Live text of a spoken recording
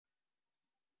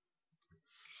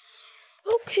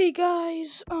Hey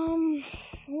guys,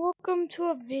 welcome to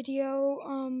a video,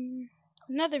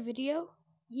 another video,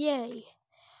 yay,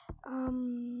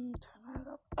 turn that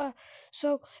up,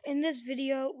 so in this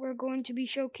video, we're going to be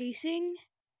showcasing,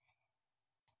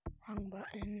 wrong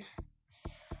button,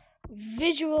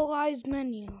 visualize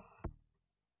menu,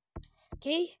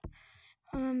 okay,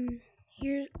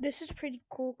 this is pretty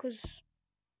cool, because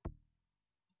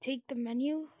take the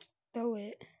menu, throw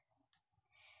it,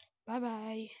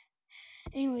 bye-bye.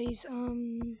 Anyways,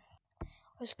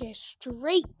 let's get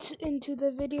straight into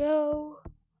the video.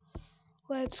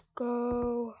 Let's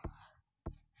go.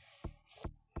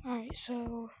 Alright,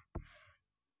 so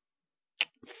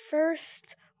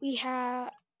first we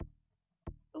have,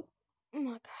 oh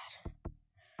my god.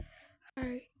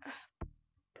 Alright,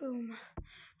 boom.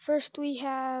 First we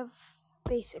have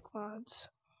basic mods.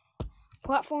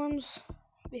 Platforms,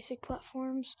 basic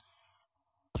platforms.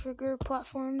 Trigger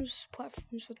platforms,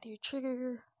 platforms with your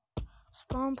trigger,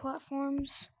 spawn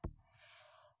platforms,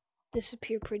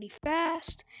 disappear pretty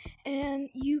fast, and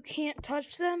you can't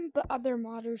touch them, but other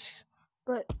modders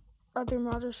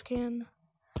can.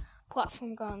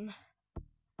 Platform gun,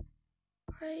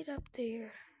 right up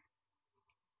there,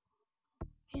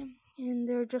 and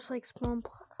they're just like spawn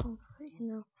platforms, you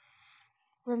know.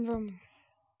 Vroom vroom.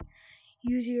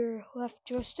 Use your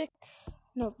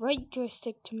right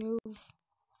joystick to move.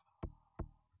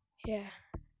 Yeah.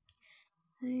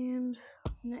 And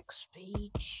next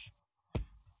page.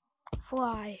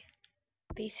 Fly.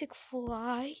 Basic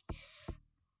fly.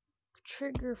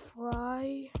 Trigger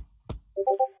fly.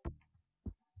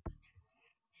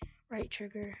 Right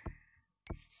trigger.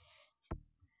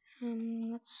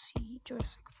 Let's see.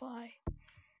 Joystick fly.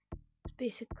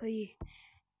 Basically,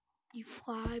 you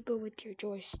fly but with your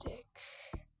joystick.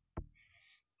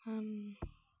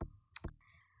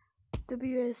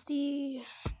 WSD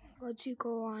lets you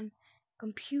go on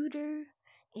computer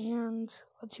and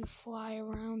lets you fly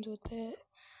around with it.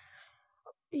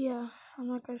 Yeah, I'm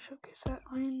not gonna showcase that.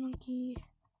 Iron Monkey.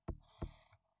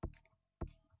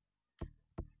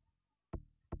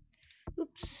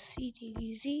 Oopsie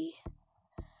daisy.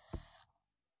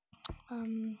 I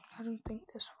don't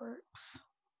think this works.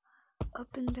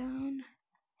 Up and down.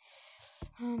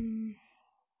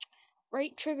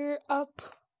 Right trigger up,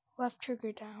 left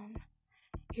trigger down.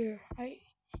 Here,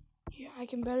 I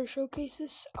can better showcase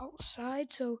this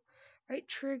outside, so right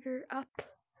trigger up,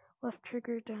 left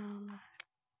trigger down.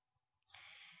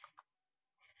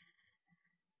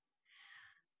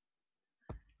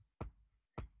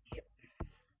 Yep.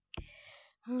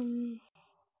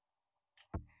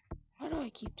 Why do I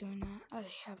keep doing that? I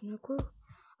have no clue.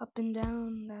 Up and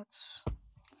down, that's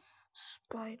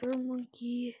Spider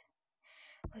Monkey.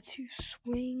 Lets you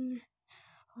swing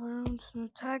around and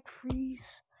attack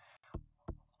freeze.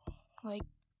 Like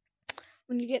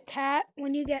when you get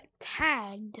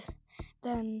tagged,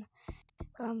 then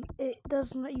it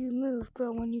doesn't let you move,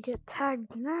 but when you get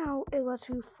tagged now, it lets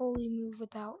you fully move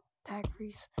without tag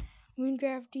freeze. Moon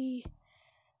gravity,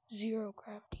 zero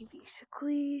gravity,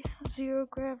 basically. Zero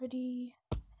gravity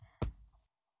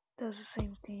does the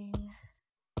same thing.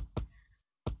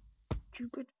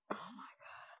 Jupiter, oh my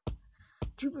god.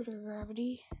 Jupiter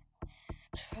gravity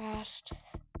is fast.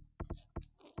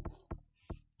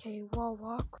 Okay, wall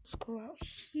walk. Let's go out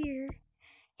here,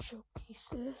 showcase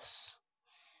this.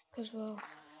 Cause well,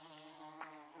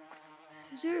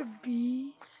 is there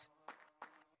bees?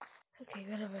 Okay,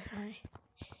 whatever. Alright.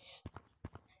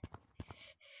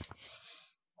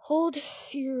 Hold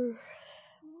your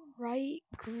right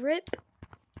grip.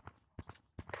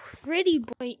 Pretty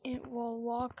blatant wall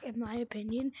walk, in my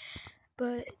opinion,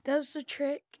 but it does the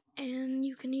trick, and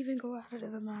you can even go out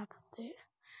of the map with it.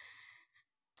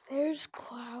 There's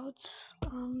clouds.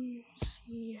 Let's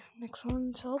see. Next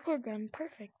one, teleport gun.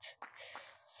 Perfect.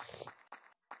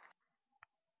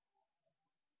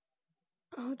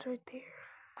 Oh, it's right there.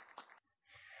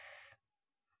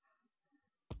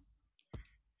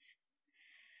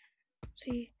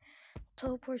 See,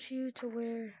 teleports you to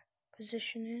where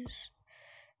position is.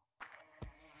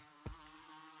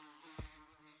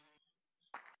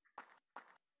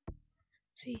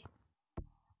 See,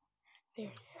 there,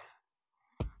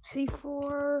 yeah.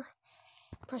 C4,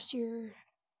 press your,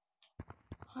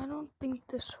 I don't think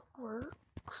this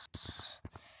works.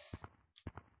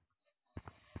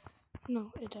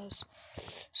 No, it does.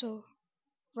 So,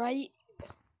 right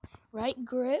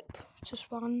grip to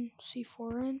spawn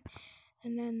C4 in,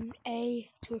 and then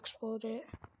A to explode it.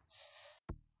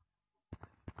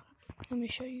 Let me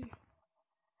show you.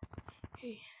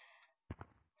 Okay.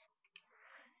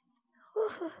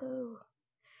 Woohoo!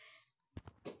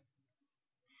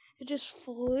 It just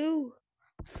flew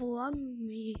flung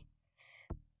me.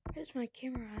 Where's my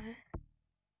camera at?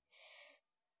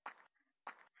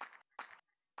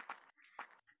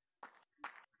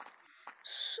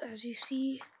 So, as you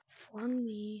see, flung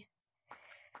me.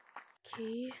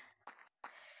 Okay.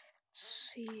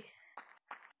 Let's see.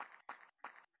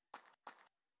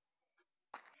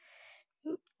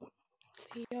 Oop.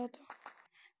 Failed.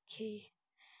 Okay.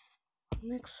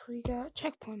 Next we got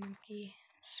checkpoint monkey.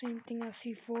 Same thing as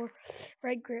C4,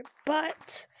 right grip.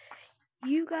 But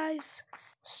you guys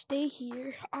stay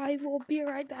here. I will be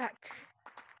right back.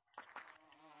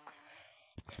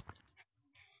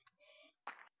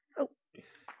 Oh,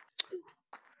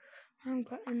 wrong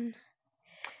button.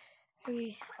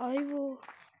 Okay, I will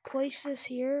place this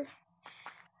here.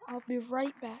 I'll be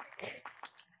right back.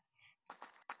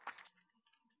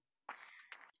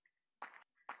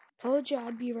 Told you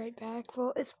I'd be right back.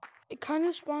 Well, it kind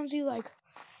of spawns you like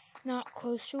not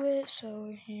close to it,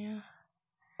 so yeah.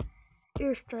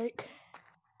 Airstrike.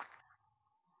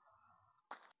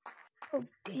 Oh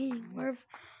dang!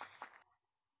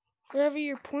 Wherever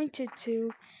you're pointed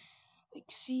to, like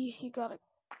see, you got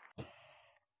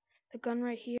the gun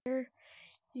right here.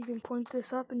 You can point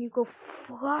this up and you go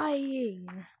flying.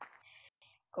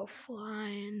 Go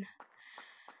flying.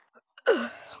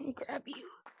 I'll grab you.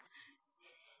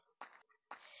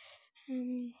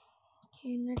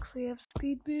 Okay, next we have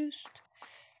speed boost.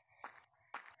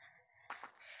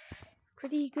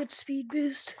 Pretty good speed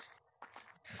boost.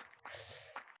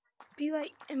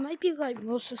 It might be like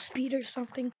most of speed or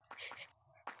something.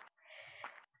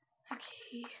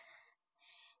 Okay.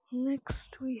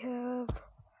 Next we have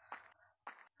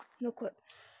no clip.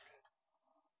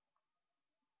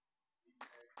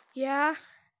 Yeah.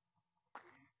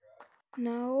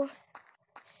 No.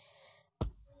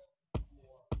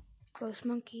 Ghost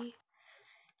monkey.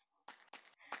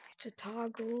 It's a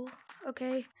toggle.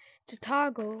 Okay. It's a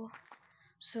toggle.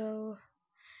 So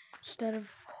instead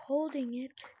of holding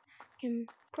it, you can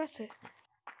press it.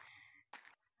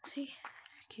 See?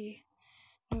 Okay.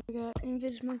 Now we got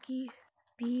Invis monkey.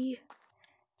 B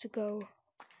to go.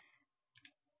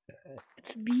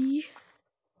 It's B.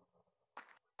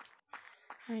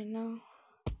 I know.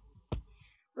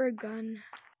 Rig gun.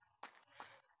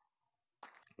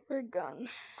 Rig gun.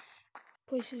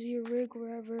 Places your rig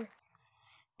wherever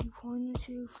you point it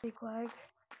to. Fake lag.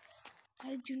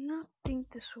 I do not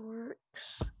think this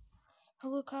works.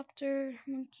 Helicopter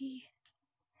monkey.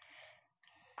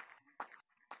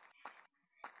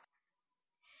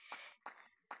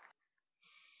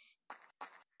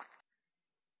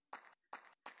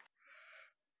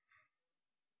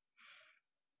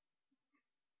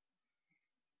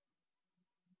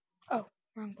 Oh,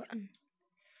 wrong button.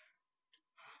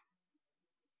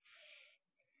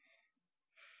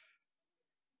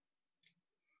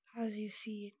 As you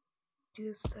see, it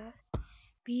does that.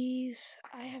 Bees.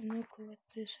 I have no clue what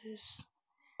this is.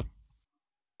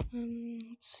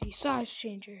 Let's see. Size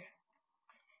changer.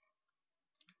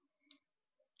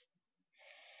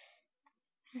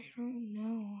 I don't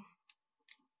know.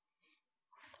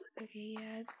 Okay,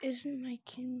 yeah, isn't my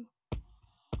king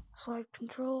slide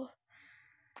control?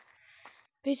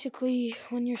 Basically,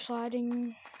 when you're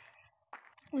sliding,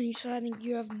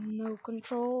 you have no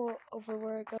control over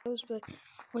where it goes. But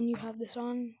when you have this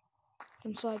on, you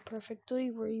can slide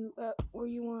perfectly where you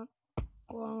want.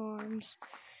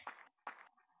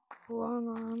 Long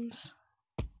arms.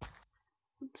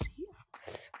 Oopsie.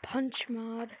 Punch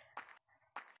mod.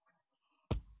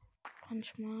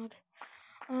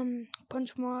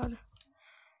 Punch mod.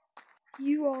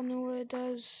 You all know what it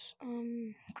does.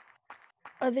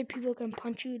 Other people can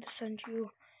punch you to send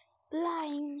you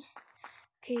flying.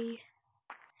 Okay.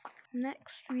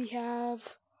 Next we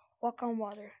have walk on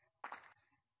water.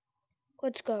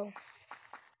 Let's go.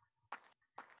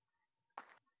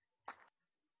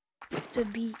 To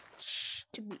beach.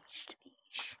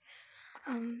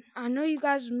 I know you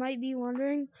guys might be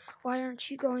wondering, why aren't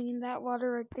you going in that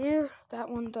water right there? That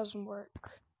one doesn't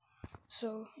work.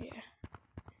 So, yeah.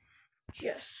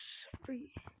 Just for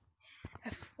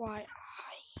FYI.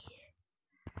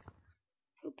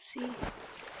 Oopsie.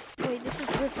 Wait, this is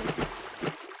perfect.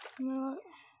 You know what?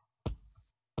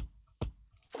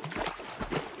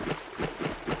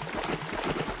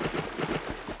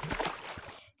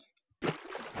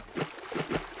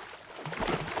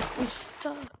 I'm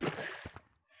stuck.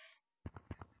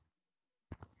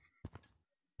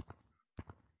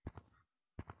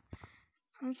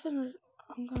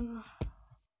 I'm gonna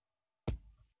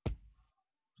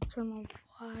turn on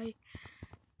fly.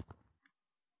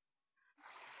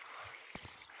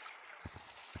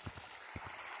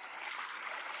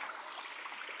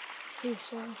 Okay,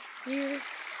 so here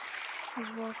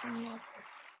He's walking up.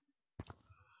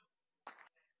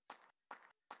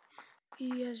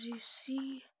 As you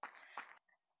see,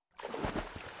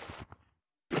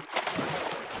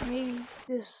 maybe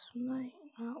this might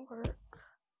not work.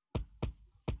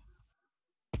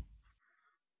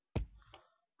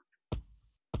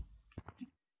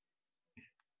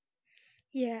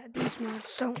 Yeah, these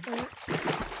mods don't work.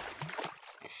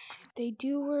 If they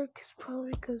do work, it's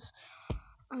probably because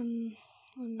I don't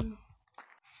know.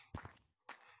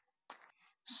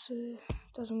 So it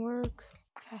doesn't work.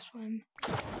 Fast swim.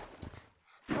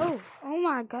 Oh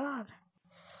my god.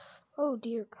 Oh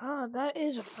dear god, that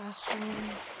is a fast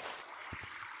swim.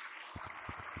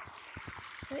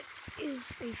 That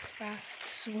is a fast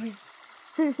swim.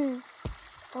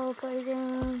 Follow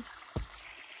playground.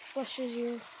 Flushes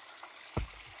you.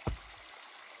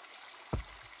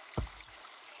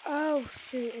 Oh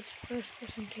shoot, it's first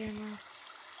person camera.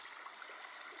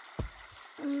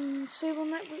 Disable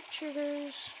network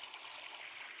triggers.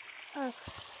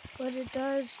 What it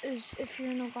does is if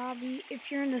you're in a lobby, if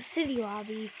you're in a city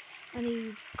lobby, and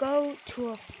you go to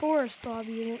a forest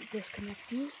lobby, it won't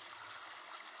disconnect you.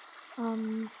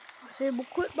 Disable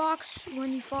quit box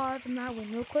when you fall out of the map with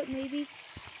no quit maybe,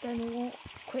 then it won't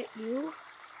quit you.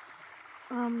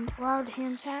 Loud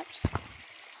hand taps.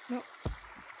 No.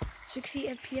 60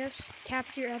 FPS,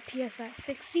 caps your FPS at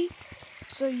 60,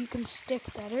 so you can stick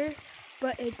better,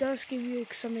 but it does give you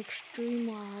some extreme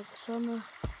lag, so I'm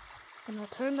gonna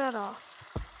turn that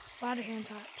off. Loud hand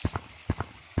taps.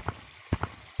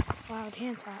 Loud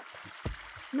hand taps.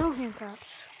 No hand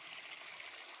taps.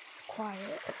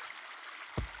 Quiet.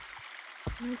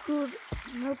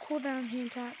 No cooldown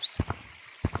hand taps.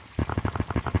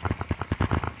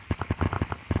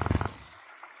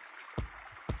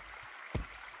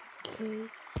 Okay,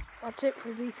 that's it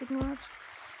for basic mods.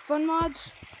 Fun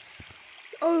mods.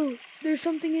 Oh, there's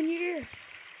something in your ear.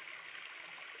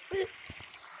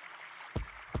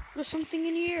 There's something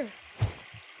in your ear.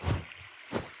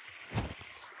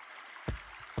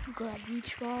 Grab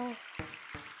beach ball.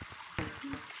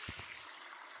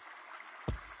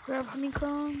 Grab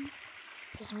honeycomb.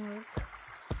 Doesn't work.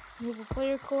 Enable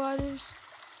player colliders.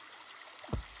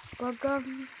 Bug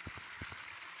gun.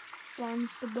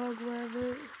 Blinds the bug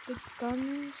wherever the gun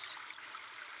is.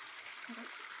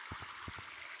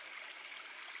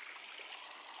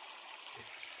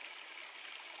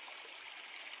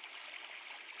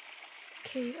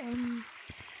 Okay,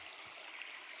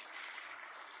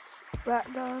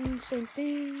 rat gun, same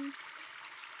thing.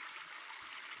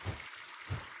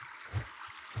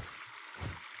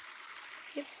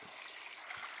 Yep.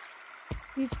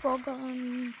 Beach ball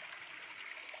gun.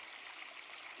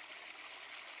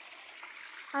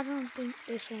 I don't think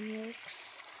this one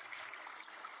works.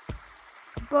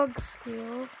 Bug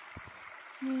scale.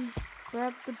 Let me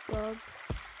grab the bug.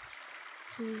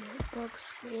 Okay, bug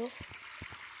scale.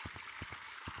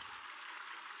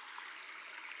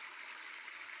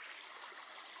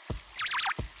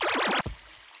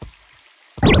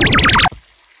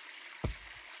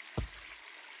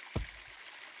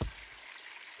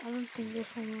 I don't think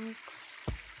this one works.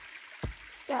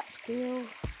 That scale.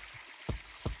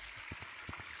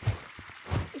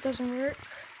 It doesn't work.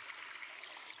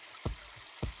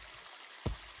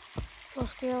 Full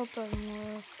scale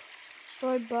doesn't work.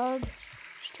 Destroy bug.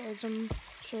 Destroys them.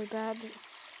 Destroy bad.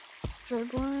 Destroy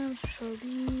balloons. Destroy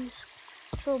bees.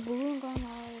 Destroy balloon gone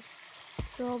live.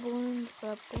 Kill all balloons.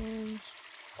 Grab balloons.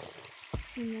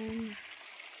 And then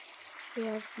we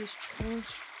have these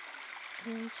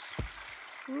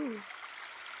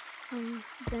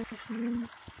vanish name.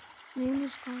 Name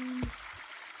is gone.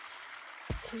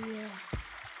 Okay, yeah.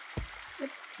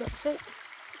 Yep, that's it.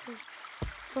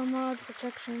 Fun mod,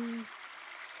 protection,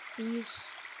 these.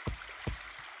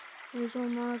 Visual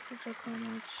mod, protect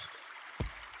mods.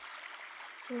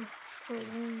 Destroy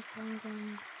one, find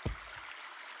them.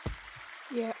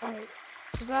 Yeah, alright.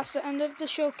 So that's the end of the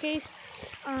showcase.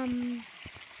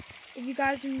 If you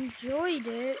guys enjoyed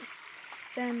it,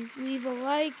 then leave a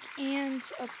like and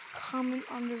a comment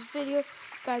on this video. If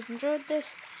you guys enjoyed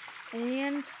this,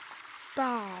 and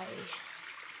bye.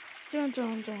 Dun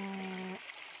dun dun.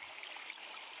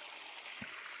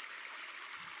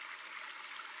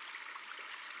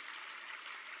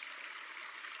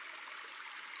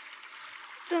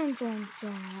 Dun dun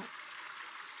dun.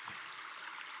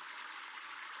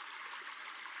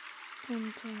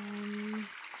 Dun dun.